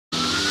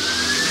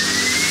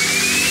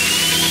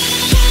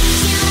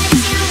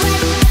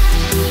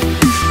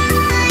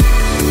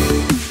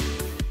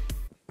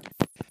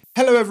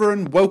Hello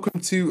everyone,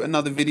 welcome to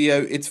another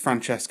video. It's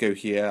Francesco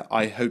here.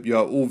 I hope you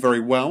are all very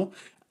well.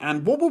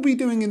 And what we'll be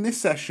doing in this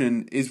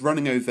session is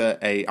running over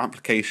an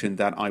application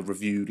that I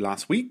reviewed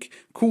last week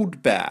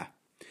called Bear.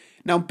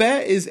 Now,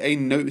 Bear is a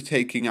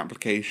note-taking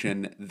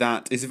application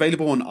that is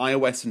available on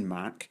iOS and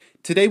Mac.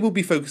 Today we'll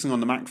be focusing on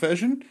the Mac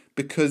version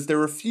because there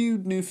are a few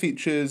new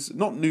features,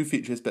 not new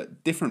features,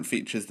 but different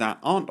features that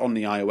aren't on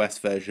the iOS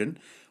version.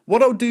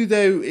 What I'll do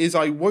though is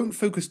I won't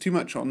focus too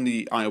much on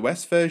the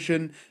iOS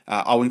version.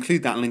 I'll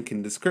include that link in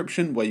the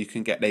description where you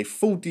can get a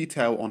full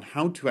detail on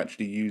how to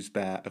actually use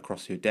Bear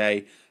across your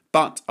day,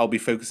 but I'll be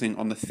focusing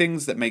on the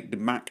things that make the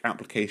Mac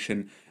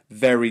application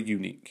very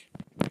unique.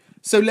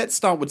 So let's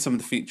start with some of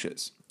the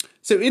features.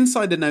 So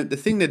inside the note, the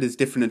thing that is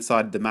different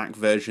inside the Mac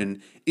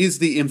version is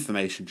the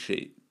information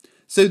sheet.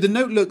 So the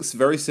note looks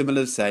very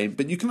similar, the same,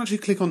 but you can actually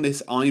click on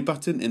this I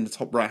button in the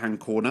top right hand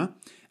corner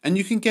and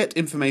you can get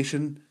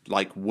information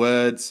like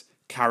words,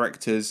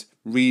 characters,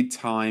 read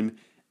time,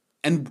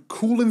 and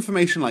cool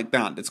information like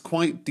that that's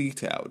quite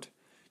detailed.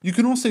 You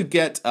can also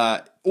get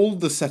all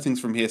the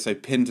settings from here, so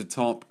pin to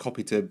top,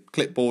 copy to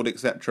clipboard,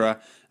 etc.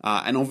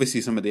 And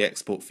obviously some of the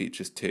export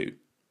features too.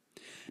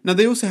 Now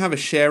they also have a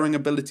sharing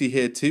ability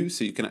here too,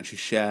 so you can actually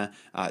share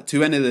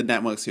to any of the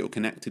networks that you're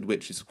connected,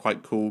 which is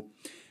quite cool.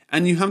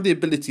 And you have the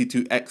ability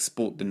to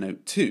export the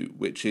note too,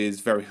 which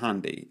is very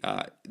handy.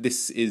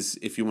 This is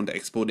if you want to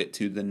export it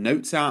to the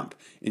Notes app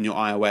in your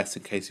iOS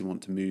in case you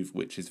want to move,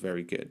 which is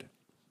very good.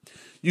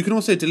 You can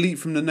also delete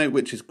from the note,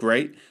 which is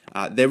great.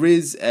 There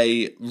is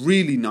a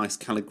really nice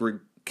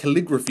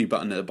calligraphy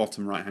button at the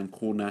bottom right hand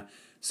corner.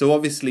 So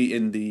obviously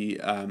in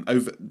the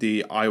over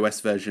the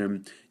iOS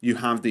version, you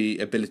have the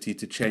ability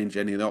to change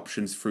any of the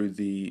options through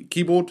the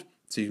keyboard.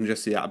 So you can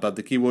just see that above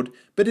the keyboard.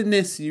 But in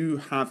this, you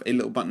have a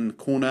little button in the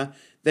corner.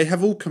 They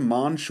have all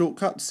command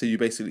shortcuts, so you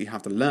basically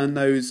have to learn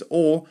those,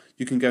 or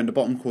you can go in the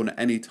bottom corner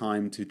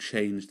anytime to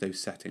change those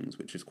settings,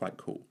 which is quite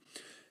cool.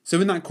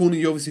 So in that corner,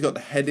 you obviously got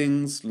the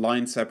headings,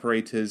 line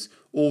separators,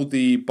 all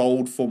the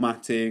bold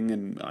formatting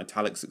and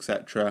italics,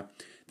 etc.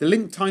 The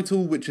link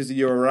title, which is a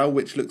URL,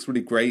 which looks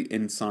really great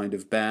inside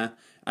of Bear,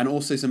 and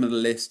also some of the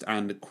list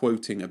and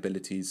quoting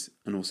abilities,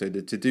 and also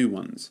the to-do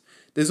ones.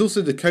 There's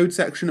also the code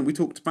section that we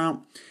talked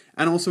about,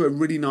 and also a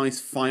really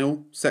nice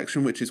file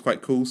section, which is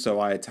quite cool. So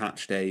I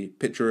attached a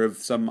picture of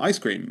some ice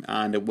cream,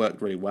 and it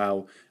worked really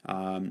well.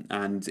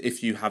 And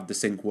if you have the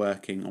sync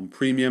working on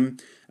Premium,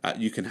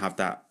 you can have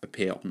that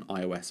appear on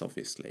iOS,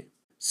 obviously.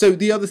 So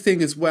the other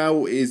thing as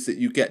well is that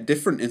you get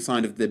different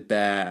inside of the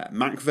Bear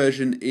Mac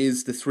version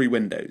is the 3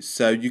 windows.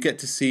 So you get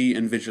to see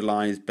and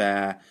visualize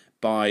Bear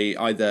by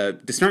either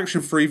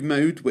distraction-free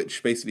mode,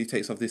 which basically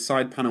takes off this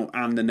side panel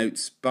and the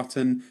notes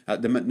button,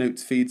 the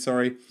notes feed,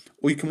 sorry,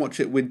 or you can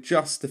watch it with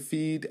just the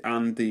feed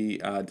and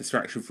the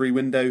distraction-free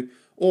window,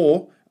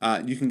 or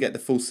you can get the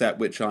full set,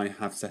 which I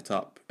have set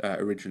up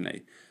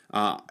originally.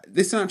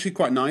 This is actually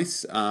quite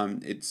nice.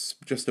 It's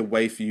just a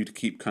way for you to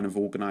keep kind of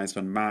organized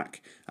on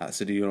Mac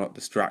so that you're not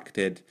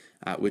distracted,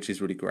 which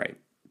is really great.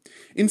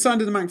 Inside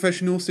of the Mac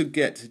version, you also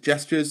get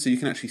gestures, so you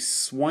can actually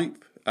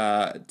swipe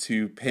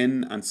to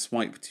pin and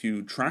swipe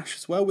to trash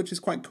as well, which is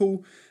quite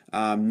cool.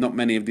 Not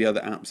many of the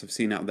other apps I've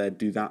seen out there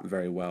do that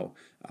very well.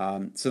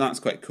 So that's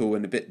quite cool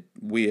and a bit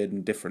weird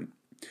and different.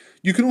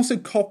 You can also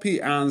copy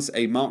as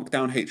a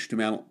markdown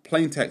HTML,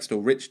 plain text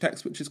or rich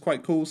text, which is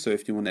quite cool. So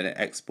if you wanted to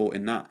export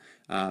in that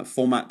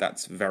format,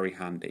 that's very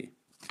handy.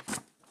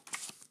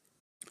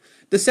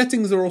 The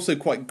settings are also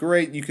quite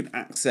great. You can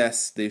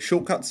access the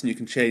shortcuts and you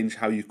can change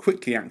how you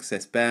quickly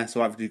access Bear.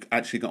 So I've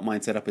actually got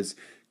mine set up as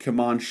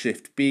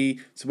Command-Shift-B.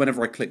 So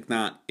whenever I click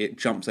that, it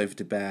jumps over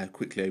to Bear,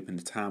 quickly open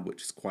the tab,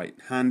 which is quite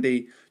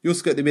handy. You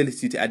also got the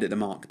ability to edit the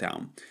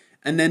markdown.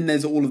 And then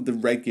there's all of the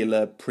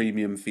regular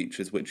premium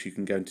features which you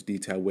can go into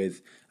detail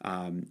with.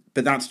 But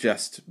that's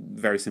just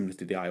very similar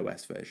to the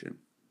iOS version.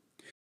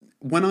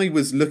 When I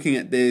was looking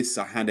at this,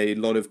 I had a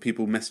lot of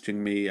people messaging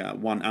me,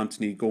 one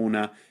Anthony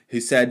Gorner, who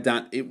said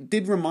that it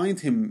did remind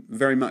him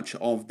very much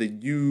of the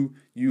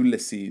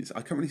Ulysses,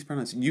 I can't really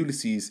pronounce it,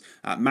 Ulysses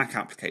Mac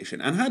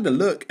application, and I had a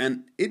look,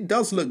 and it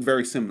does look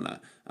very similar.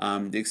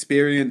 The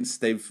experience,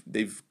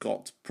 they've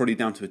got pretty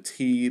down to a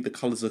T, the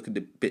colours look a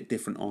bit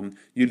different on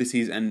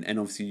Ulysses, and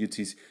obviously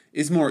Ulysses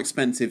is more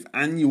expensive,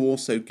 and you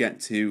also get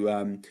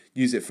to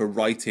use it for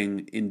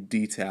writing in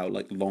detail,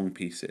 like long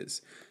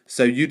pieces.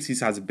 So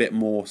Ulysses has a bit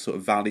more sort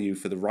of value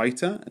for the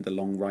writer, the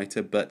long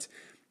writer, but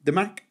the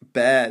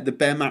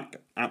Bear Mac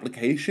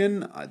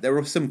application, there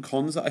are some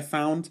cons that I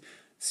found.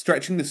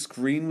 Stretching the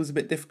screen was a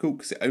bit difficult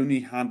because it only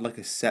had like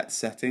a set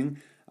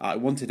setting. I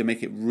wanted to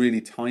make it really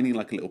tiny,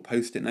 like a little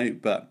post-it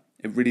note, but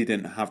it really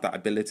didn't have that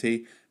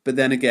ability. But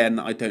then again,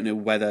 I don't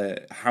know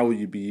how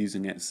you'd be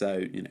using it,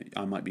 so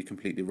I might be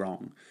completely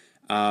wrong.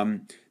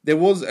 There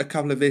was a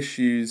couple of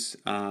issues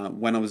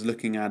when I was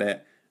looking at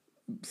it.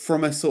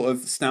 From a sort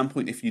of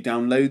standpoint, if you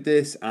download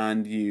this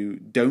and you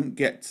don't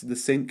get the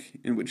sync,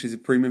 which is a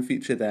premium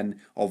feature, then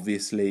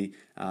obviously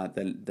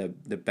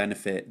the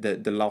benefit,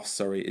 the loss,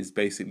 sorry, is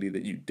basically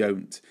that you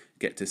don't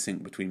get to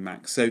sync between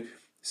Macs.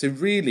 So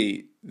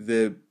really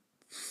the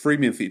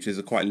Freemium features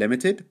are quite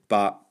limited,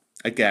 but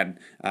again,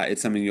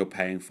 it's something you're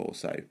paying for,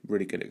 so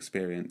really good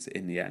experience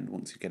in the end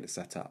once you get it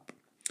set up.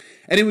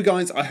 Anyway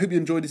guys, I hope you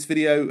enjoyed this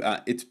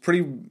video. It's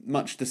pretty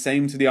much the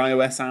same to the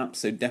iOS app,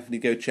 so definitely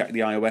go check the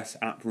iOS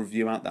app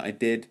review out that I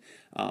did.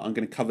 I'm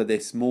going to cover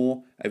this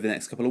more over the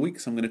next couple of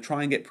weeks. I'm going to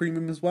try and get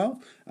premium as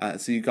well,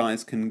 so you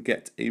guys can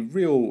get a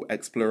real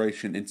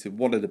exploration into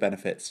what are the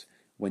benefits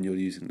when you're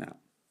using that.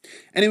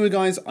 Anyway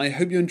guys, I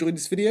hope you enjoyed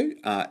this video.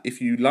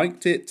 If you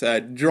liked it,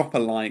 drop a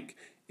like.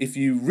 If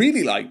you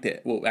really liked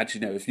it, well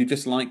actually no, if you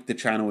just liked the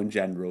channel in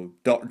general,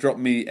 drop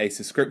me a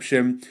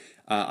subscription.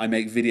 I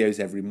make videos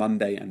every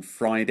Monday and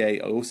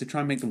Friday. I also try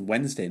and make them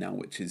Wednesday now,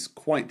 which is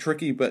quite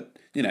tricky, but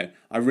you know,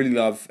 I really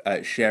love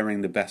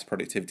sharing the best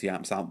productivity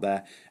apps out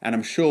there, and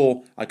I'm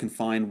sure I can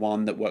find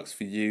one that works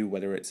for you,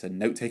 whether it's a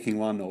note-taking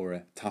one or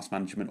a task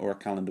management or a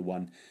calendar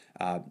one.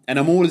 And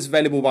I'm always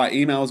available by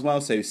email as well,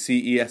 so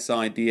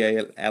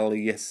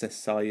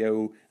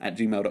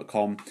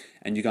cesidalessio@gmail.com,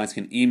 and you guys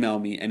can email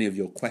me any of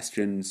your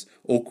questions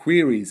or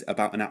queries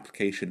about an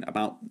application,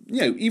 about, you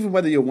know, even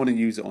whether you'll want to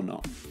use it or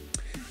not.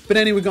 But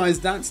anyway guys,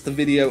 that's the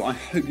video. I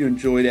hope you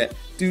enjoyed it.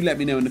 Do let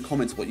me know in the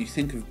comments what you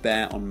think of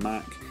Bear on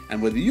Mac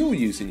and whether you're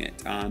using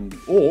it,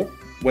 or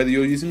whether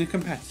you're using a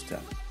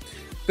competitor.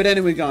 But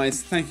anyway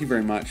guys, thank you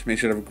very much. Make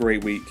sure to have a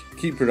great week,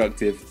 keep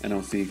productive, and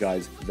I'll see you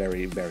guys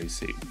very, very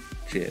soon.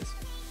 Cheers.